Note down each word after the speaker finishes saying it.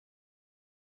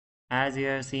As you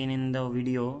have seen in the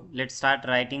video, let's start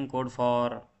writing code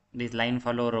for this line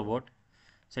follow robot.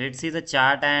 So let's see the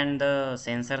chart and the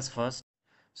sensors first.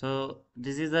 So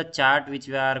this is the chart which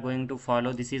we are going to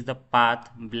follow. This is the path,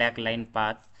 black line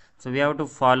path. So we have to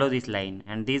follow this line,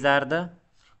 and these are the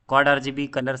quad RGB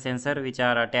color sensor which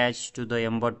are attached to the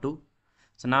Mbot2.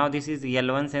 So now this is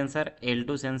L1 sensor,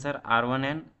 L2 sensor, R1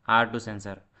 and R2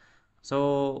 sensor.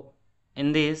 So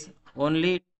in this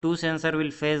only two sensor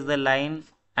will face the line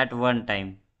at one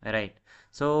time, right?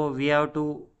 So we have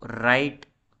to write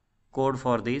code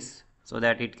for this so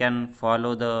that it can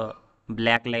follow the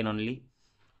black line only.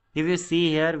 If you see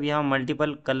here, we have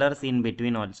multiple colors in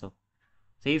between also.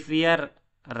 So if we are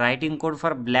writing code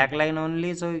for black line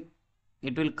only, so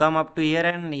it will come up to here,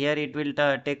 and here it will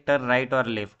take turn right or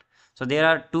left. So there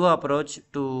are two approach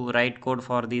to write code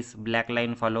for this black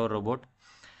line follow robot.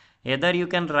 Either you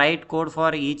can write code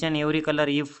for each and every color.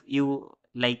 If you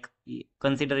like,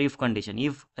 consider if condition,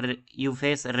 if you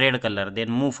face red color,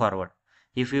 then move forward.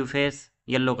 If you face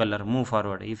yellow color, move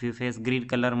forward. If you face green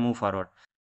color, move forward.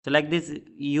 So like this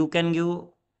you can give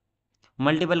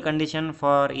multiple condition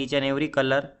for each and every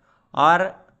color.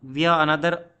 Or we have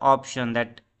another option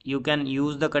that you can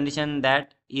use the condition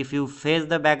that if you face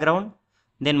the background,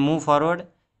 then move forward.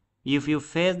 If you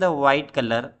face the white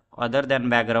color other than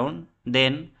background,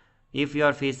 then if you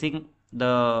are facing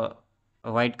the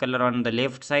white color on the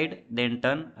left side, then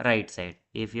turn right side.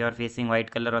 If you are facing white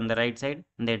color on the right side,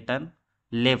 then turn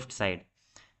left side.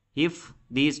 If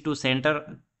these two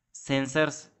center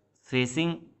sensors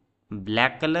facing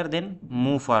black color, then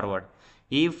move forward.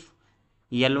 If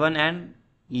L1 and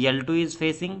L2 is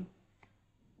facing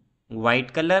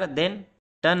white color, then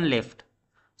turn left.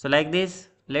 So like this,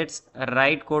 let's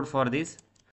write code for this.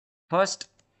 First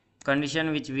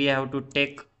condition which we have to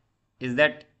take is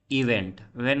that event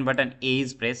when button A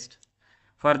is pressed.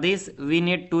 For this we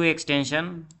need two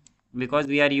extension because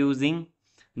we are using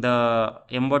the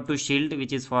Mbot2 shield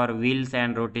which is for wheels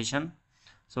and rotation.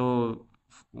 So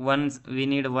once we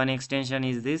need one extension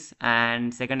is this,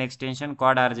 and second extension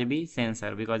quad RGB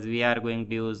sensor, because we are going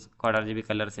to use quad RGB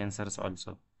color sensors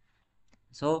also.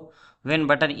 So when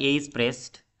button A is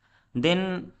pressed,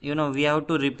 then we have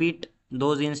to repeat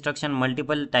those instruction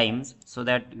multiple times so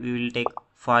that we will take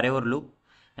forever loop,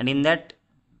 and in that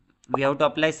we have to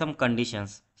apply some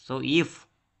conditions. So if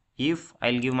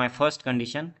I'll give my first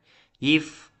condition,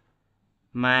 if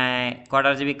my quad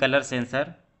RGB color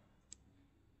sensor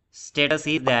status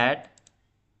is that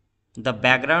the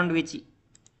background which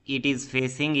it is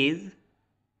facing is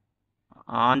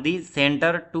on the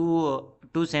center to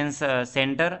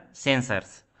center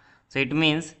sensors. So it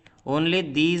means only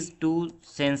these two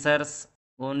sensors,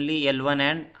 only L1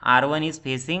 and R1 is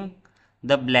facing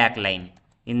the black line.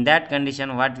 In that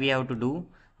condition, what we have to do,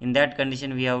 in that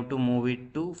condition we have to move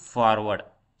it to forward.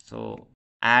 So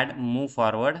add move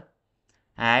forward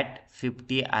at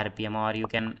 50 rpm, or you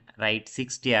can write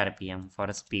 60 rpm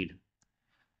for speed.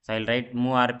 So I'll write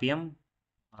move rpm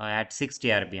at 60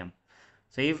 rpm.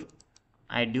 So if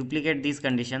I duplicate this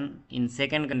condition, in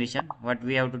second condition what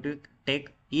we have to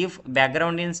take, if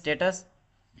background in status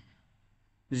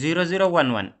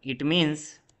 0011, it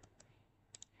means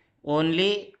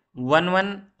only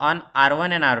 11 on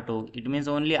R1 and R2. It means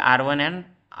only R1 and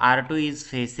R2 is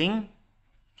facing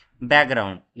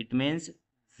background. It means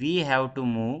we have to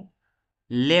move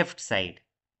left side.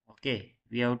 Okay,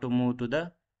 we have to move to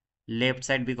the left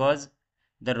side because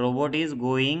the robot is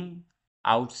going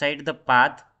outside the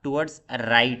path towards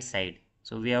right side.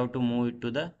 So we have to move it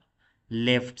to the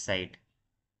left side.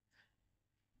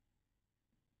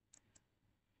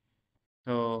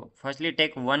 So firstly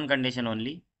take one condition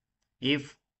only.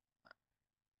 If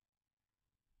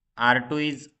R2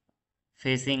 is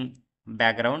facing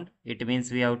background, it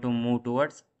means we have to move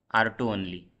towards R2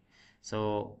 only.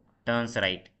 So turns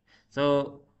right.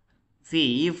 So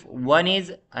see, if one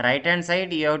is right hand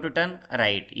side, you have to turn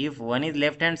right. If one is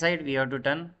left hand side, we have to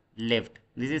turn left.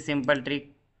 This is simple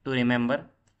trick to remember.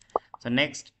 So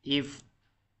next, if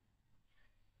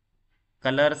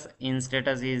colors in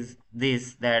status is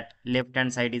this, that left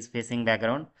hand side is facing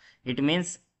background, it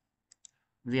means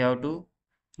we have to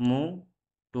move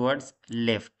towards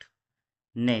left.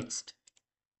 Next,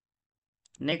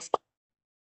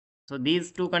 so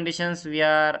these two conditions we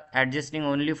are adjusting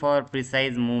only for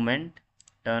precise movement.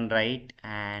 Turn right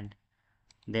and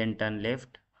then turn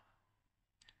left.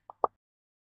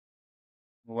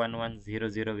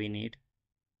 1100 we need.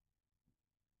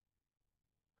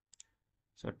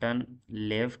 So turn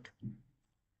left.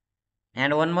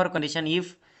 And one more condition,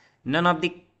 if none of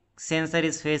the sensor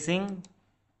is facing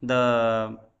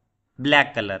the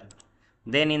black color,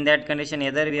 then in that condition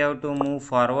either we have to move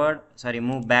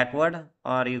backward,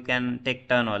 or you can take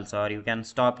turn also, or you can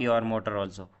stop your motor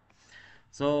also.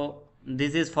 So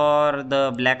this is for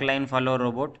the black line follow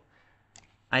robot.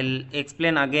 I'll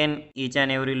explain again each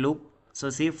and every loop. So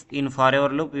see, in for our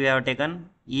loop we have taken,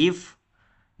 if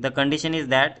the condition is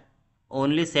that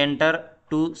only center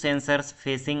two sensors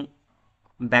facing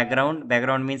background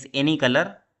means any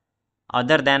color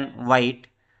other than white,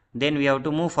 then we have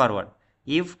to move forward.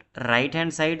 If right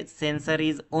hand side sensor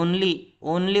is only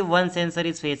one sensor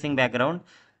is facing background,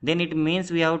 then it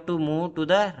means we have to move to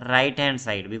the right hand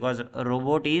side, because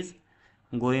robot is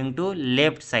going to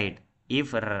left side.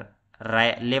 If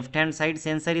left hand side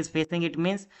sensor is facing, it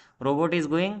means robot is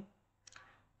going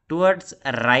towards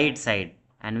right side,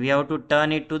 and we have to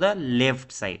turn it to the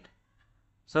left side.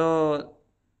 So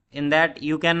in that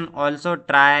you can also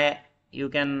try, you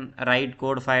can write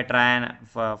code for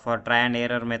try and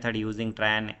error method, using try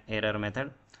and error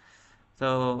method.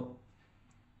 So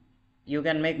you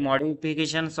can make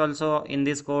modifications also in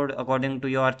this code according to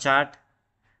your chart,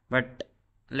 but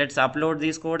let's upload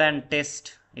this code and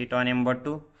test it on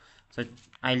Mbot2. So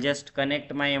I'll just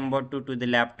connect my Mbot2 to the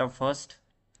laptop first.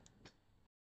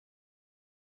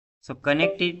 So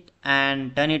connect it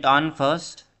and turn it on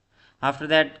first. After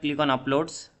that, click on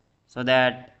uploads, so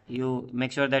that you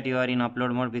make sure that you are in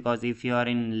upload mode, because if you are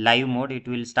in live mode, it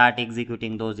will start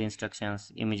executing those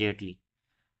instructions immediately.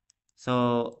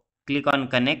 So click on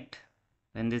connect.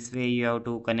 In this way you have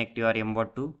to connect your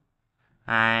Mbot2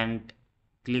 and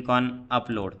click on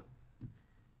upload.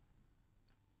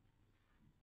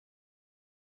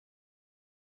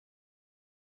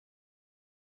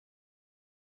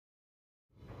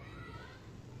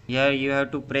 Here you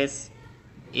have to press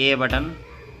A button.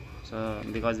 So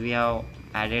because we have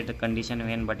added the condition,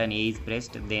 when button A is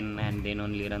pressed, then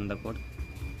only run the code.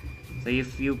 So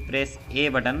if you press A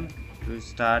button to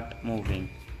start moving.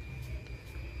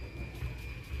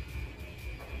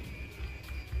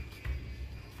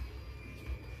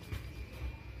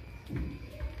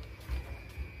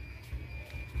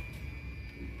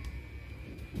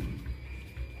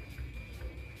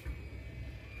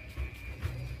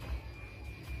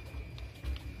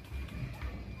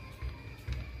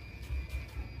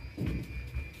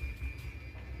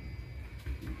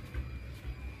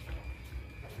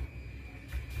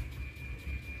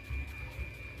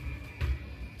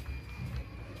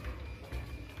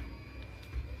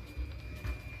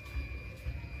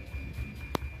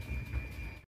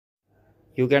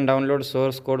 You can download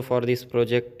source code for this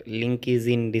project. Link is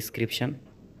in description.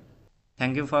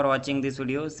 Thank you for watching this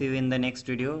video. See you in the next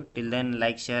video. Till then,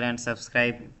 like, share and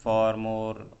subscribe for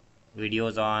more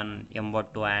videos on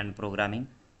Mbot2 and programming.